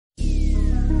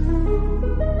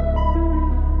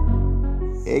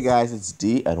Hey guys, it's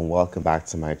D and welcome back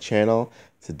to my channel.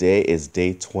 Today is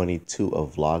day 22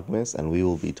 of Vlogmas and we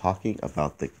will be talking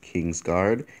about the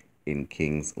Kingsguard in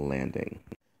King's Landing.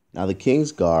 Now the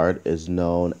Kingsguard is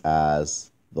known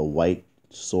as the White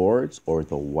Swords or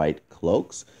the White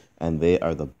Cloaks, and they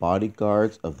are the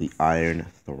bodyguards of the Iron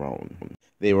Throne.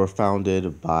 They were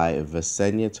founded by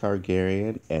Visenya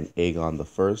Targaryen and Aegon I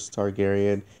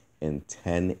Targaryen in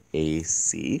 10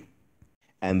 AC.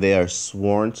 And they are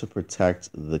sworn to protect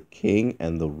the king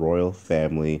and the royal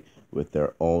family with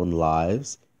their own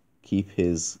lives, keep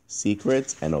his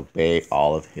secrets, and obey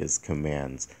all of his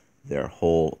commands their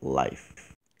whole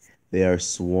life. They are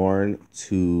sworn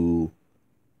to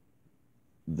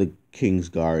the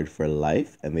Kingsguard for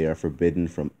life, and they are forbidden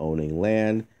from owning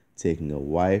land, taking a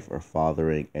wife, or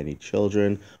fathering any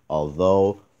children,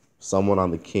 although someone on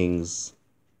the King's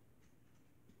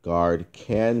Guard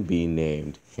can be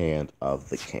named Hand of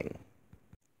the King.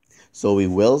 So we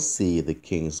will see the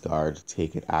Kingsguard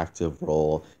take an active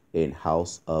role in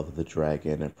House of the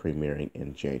Dragon and premiering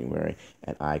in January,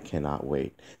 and I cannot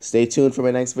wait. Stay tuned for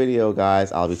my next video,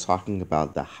 guys. I'll be talking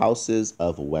about the Houses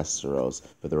of Westeros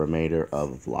for the remainder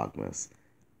of Vlogmas.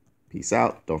 Peace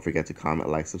out. Don't forget to comment,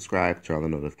 like, subscribe, turn on the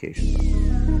notification bell.